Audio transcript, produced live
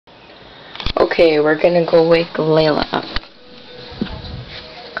Okay, we're gonna go wake Layla up.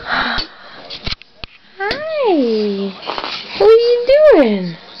 Hi! What are you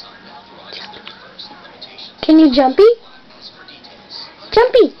doing? Can you jumpy?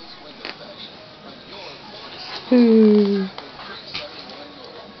 Jumpy!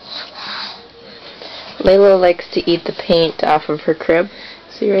 Layla likes to eat the paint off of her crib.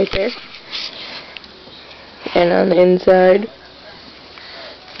 See right there? And on the inside.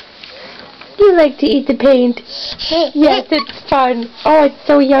 You like to eat the paint. Yes, it's fun. Oh, it's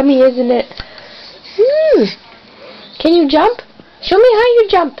so yummy, isn't it? Can you jump? Show me how you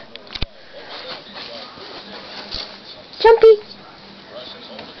jump. Jumpy.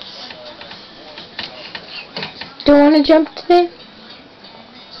 Do you want to jump today?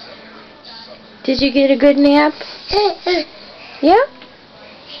 Did you get a good nap? Yeah?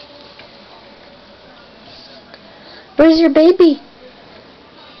 Where's your baby?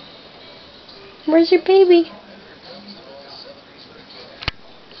 Where's your baby?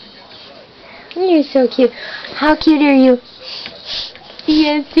 You're so cute. How cute are you?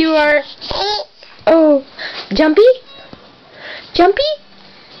 Yes, you are. Oh, Jumpy? Jumpy?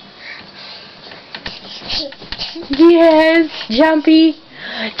 Yes, Jumpy.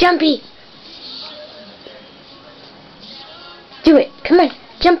 Jumpy. Do it. Come on,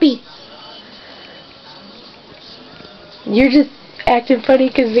 Jumpy. You're just acting funny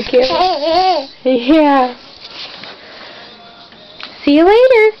because the camera. Yeah. See you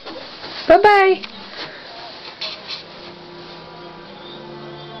later. Bye-bye.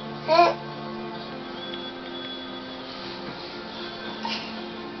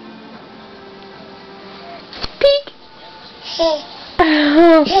 Peek.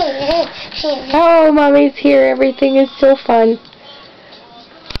 Oh, Mommy's here. Everything is so fun.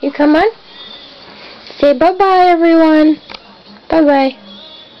 You come on. Say bye-bye, everyone. Bye-bye.